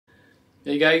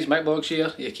Hey guys, Vlogs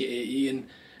here, aka Ian.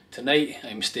 Tonight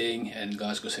I'm staying in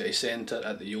Glasgow city centre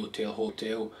at the Yotel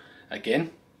Hotel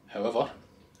again. However,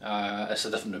 it's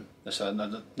a different room. It's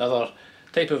another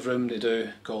type of room they do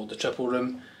called the triple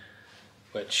room,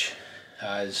 which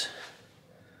has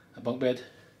a bunk bed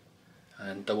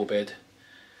and double bed.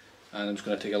 And I'm just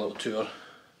going to take a little tour,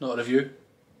 not a review,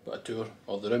 but a tour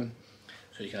of the room,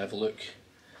 so you can have a look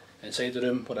inside the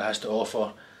room, what it has to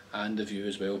offer, and the view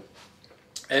as well.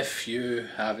 If you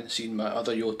haven't seen my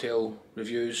other Yotel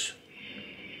reviews,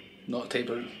 not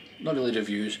really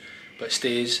reviews, but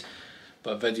stays,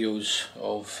 but videos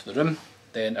of the room,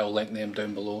 then I'll link them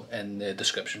down below in the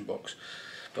description box.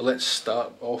 But let's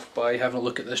start off by having a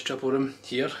look at this triple room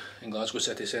here in Glasgow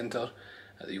city centre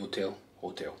at the Yotel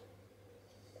Hotel.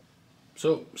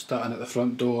 So, starting at the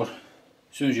front door,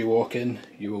 as soon as you walk in,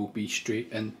 you will be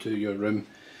straight into your room.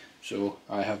 So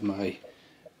I have my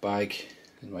bag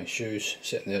and my shoes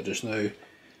sitting there just now.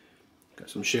 Got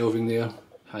some shelving there,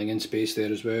 hanging space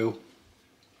there as well.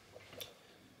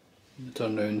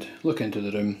 Turn round, look into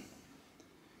the room.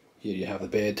 Here you have the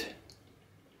bed,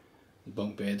 the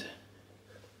bunk bed,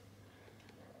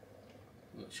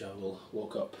 which I will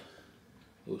walk up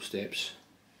those steps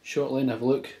shortly and have a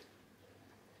look.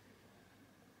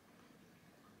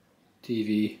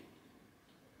 TV,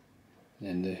 and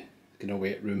then the kind of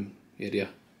wet room area.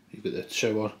 You've got the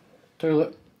shower,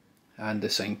 toilet, and the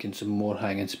sink and some more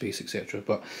hanging space, etc.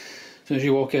 But as soon as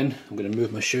you walk in, I'm going to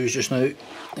move my shoes just now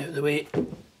out of the way,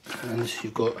 and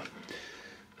you've got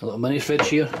a little mini fridge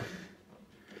here.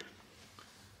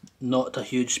 Not a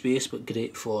huge space, but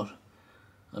great for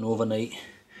an overnight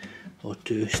or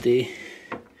two stay.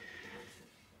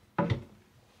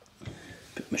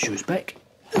 Put my shoes back.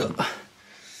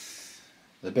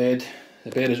 The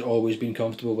bed has always been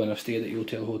comfortable when I've stayed at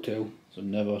Yotel Hotel, so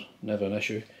never an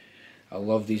issue. I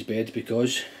love these beds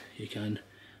because you can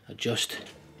adjust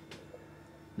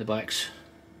the backs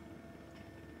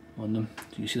on them.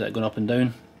 So you see that going up and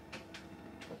down?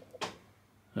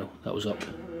 Well, that was up,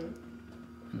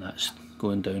 and that's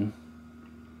going down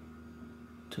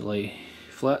to lie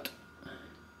flat.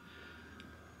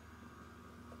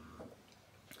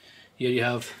 Here you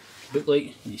have book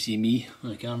light, and you see me on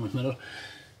the camera mirror,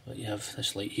 but you have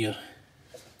this light here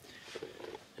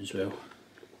as well,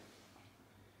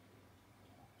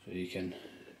 so you can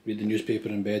read the newspaper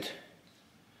in bed.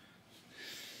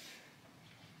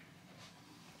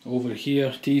 Over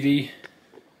here, TV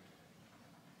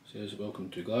says welcome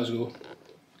to Glasgow.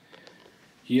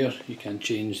 Here you can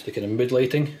change the kind of mood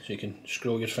lighting, so you can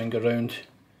scroll your finger around,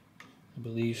 I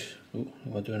believe. Oh, what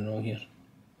am I doing wrong here?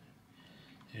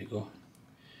 There you go.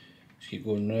 Just keep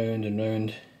going round and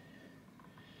round,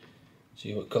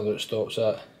 see what colour it stops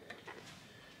at,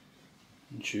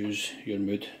 and choose your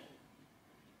mood.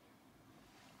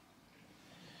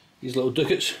 These little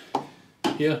ducats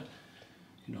here,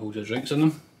 you can hold your drinks in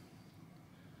them,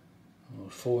 or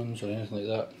phones or anything like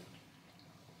that.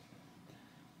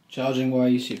 Charging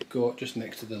wise, you've got just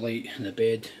next to the light and the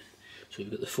bed, so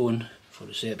you've got the phone for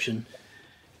reception,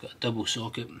 you've got a double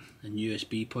socket and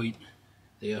USB point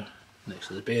there next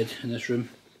to the bed in this room.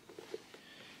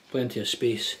 Plenty of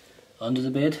space under the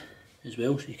bed as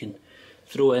well, so you can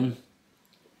throw in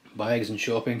bags and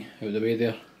shopping out of the way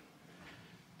there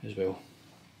as well.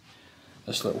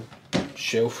 This little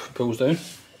shelf pulls down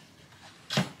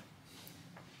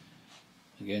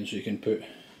again, so you can put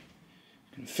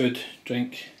food,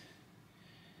 drink,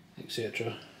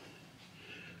 etc.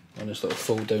 on this little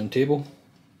fold down table.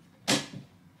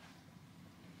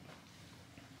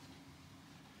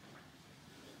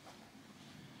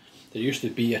 There used to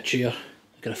be a chair,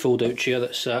 like a fold out chair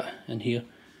that sat in here.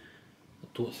 I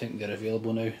don't think they're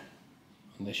available now,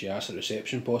 unless you ask at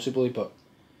reception possibly, but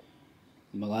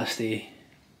my last day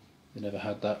they never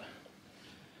had that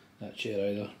chair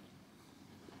either.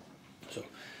 So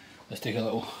let's take a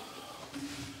little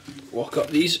walk up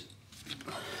these.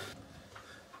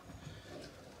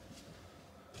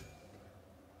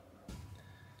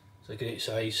 It's a great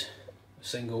size, a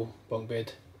single bunk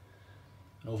bed.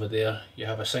 And over there you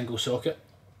have a single socket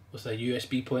with a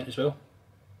USB point as well.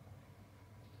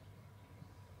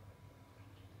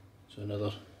 So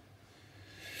another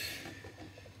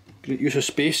great use of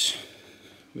space,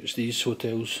 which these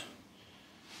hotels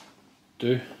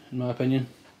do, in my opinion.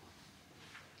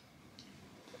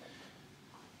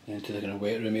 And into the kind of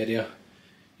wet room area,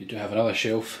 you do have another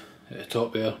shelf at the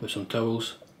top there with some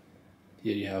towels.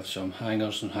 Here you have some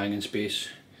hangers, some hanging space,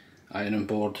 ironing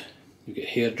board. You get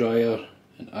hair dryer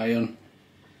and iron.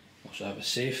 Also have a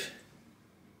safe.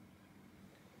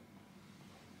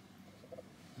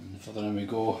 And further in we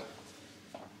go,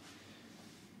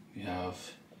 we have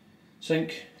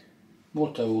Sink,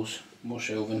 more towels, more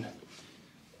shelving,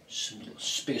 some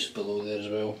space below there as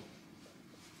well.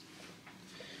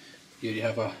 Here you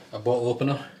have a bottle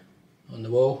opener on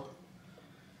the wall,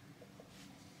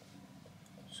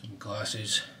 some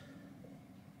glasses,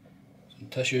 some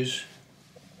tissues,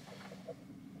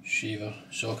 shaver,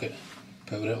 socket,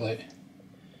 power outlet.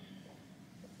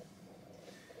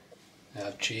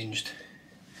 I've changed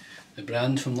the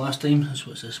brand from last time.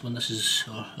 What's this one? This is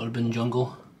our Urban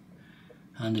Jungle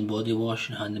hand and body wash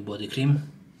and hand and body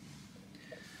cream.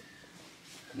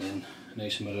 And then a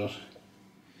nice mirror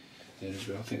there as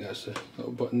well. I think that's the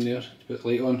little button there to put the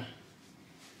light on.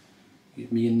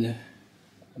 Get me in the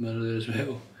mirror there as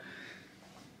well.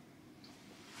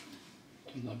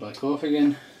 Turn that back off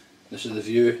again. This is the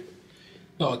view.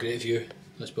 Not a great view,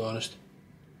 let's be honest.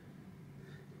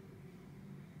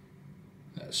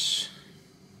 That's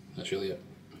really it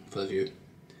for the view.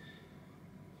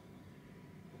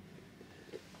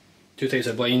 Two types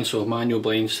of blinds, so manual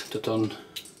blinds to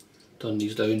turn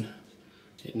these down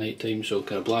at night time, so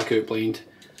kind of blackout blind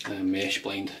and a mesh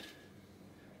blind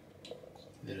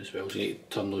there as well, so you need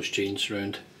to turn those chains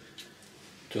around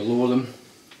to lower them.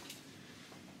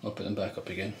 I'll put them back up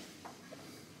again.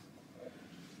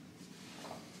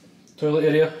 Toilet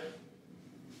area,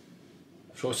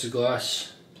 frosted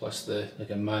glass plus the like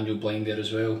a manual blind there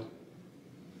as well.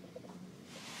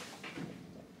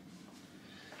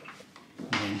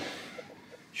 And then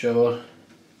shower,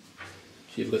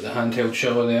 so you've got the handheld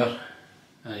shower there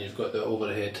and you've got the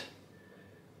overhead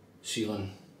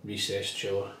ceiling recessed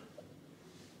shower.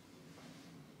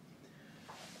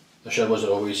 The showers are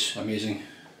always amazing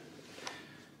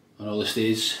on all the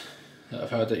stays that I've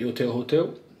had at Yotel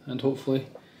Hotel, and hopefully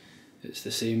it's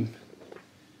the same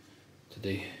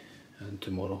today and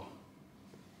tomorrow.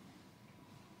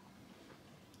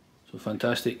 So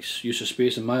fantastic use of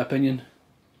space in my opinion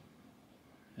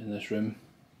in this room.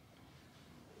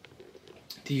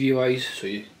 TV wise, so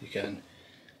you can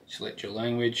select your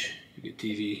language, you get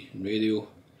TV and radio,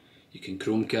 you can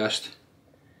Chromecast,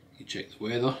 you can check the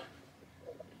weather,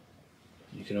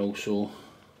 you can also,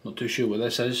 not too sure what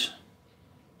this is,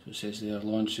 so it says there,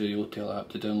 launch the Yotel app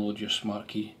to download your smart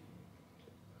key.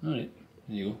 Alright,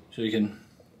 there you go, so you can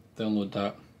download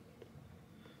that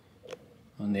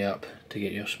on the app to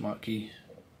get your smart key.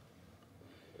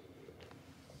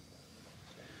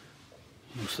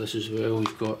 So this as well,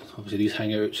 we've got obviously these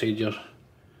hang out outside your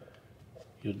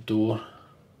door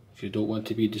if you don't want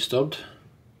to be disturbed.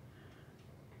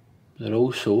 They're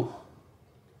also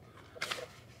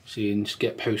saying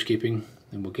skip housekeeping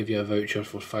and we'll give you a voucher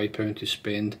for £5 to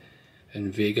spend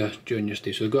in Vega during your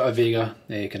stay. So they've got a Vega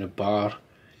kind of bar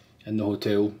in the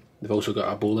hotel. They've also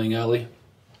got a bowling alley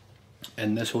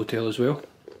in this hotel as well,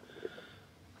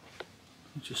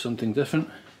 which is something different.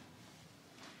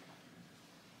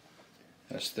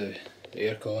 That's the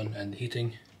aircon and the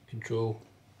heating control.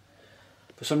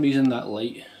 For some reason that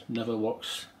light never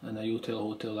works in a Yotel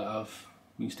hotel that I've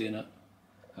been staying at.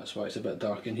 That's why it's a bit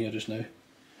dark in here just now.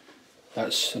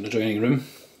 That's an adjoining room,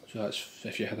 so that's,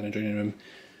 if you had an adjoining room,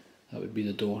 that would be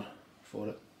the door for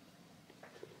it.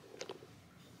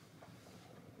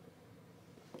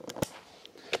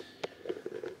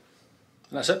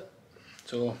 And that's it.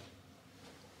 So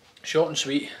short and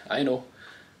sweet, I know,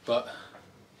 but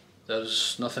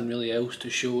there's nothing really else to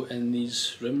show in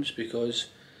these rooms because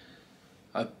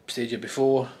I've stayed here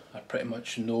before. I pretty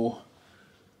much know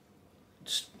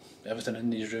everything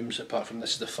in these rooms, apart from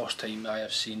this is the first time I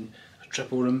have seen a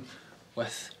triple room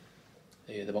with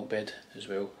the bunk bed as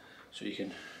well. So you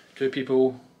can,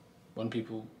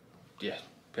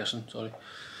 person, sorry.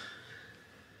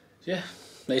 Yeah,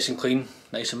 nice and clean,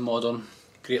 nice and modern,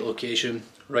 great location,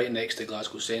 right next to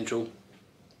Glasgow Central,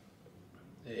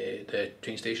 the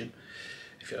train station,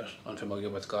 if you're unfamiliar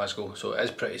with Glasgow. So it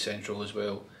is pretty central as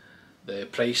well. The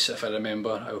price, if I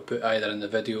remember, I will put either in the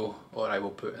video or I will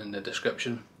put in the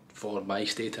description for my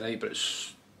stay tonight, but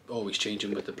it's always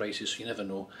changing with the prices, so you never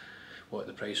know what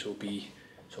the price will be.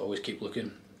 So always keep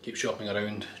looking, keep shopping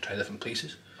around, try different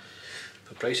places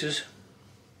for prices.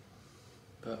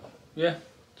 But yeah,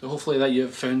 so hopefully that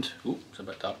you've found, oh it's a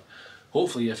bit dark,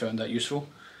 hopefully you found that useful.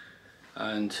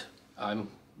 And I'm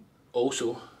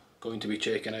also going to be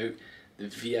checking out the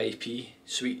VIP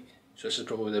suite. So this is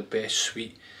probably the best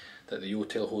suite that the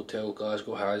Yotel Hotel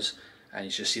Glasgow has, and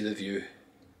you just see the view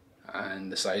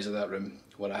and the size of that room,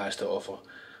 what it has to offer.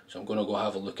 So I'm going to go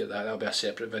have a look at that. That'll be a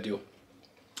separate video.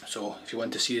 So if you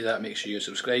want to see that, make sure you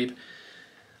subscribe.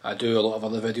 I do a lot of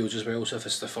other videos as well, so if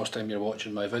it's the first time you're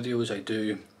watching my videos, I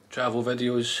do travel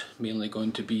videos, mainly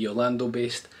going to be Orlando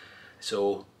based.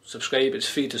 So subscribe, it's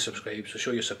free to subscribe, so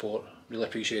show your support, really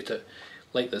appreciate it.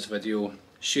 like this video,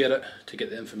 share it to get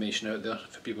the information out there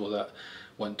for people that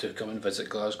want to come and visit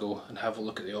Glasgow and have a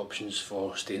look at the options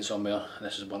for staying somewhere, and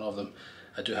this is one of them.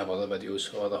 I do have other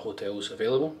videos or other hotels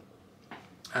available.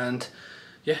 And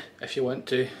yeah, if you want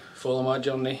to follow my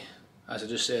journey, as I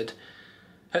just said,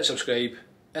 hit subscribe.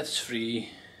 It's free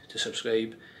to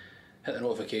subscribe. Hit the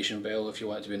notification bell if you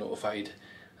want to be notified,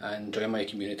 and join my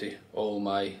community. All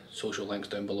my social links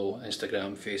down below: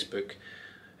 Instagram, Facebook,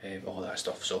 all that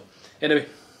stuff. So anyway,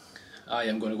 I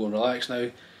am going to go and relax now.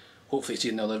 Hopefully see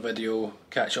another video,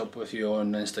 catch up with you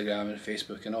on Instagram and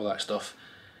Facebook and all that stuff.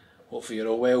 Hopefully you're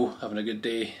all well, having a good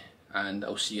day, and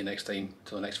I'll see you next time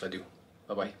till the next video.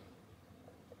 Bye bye.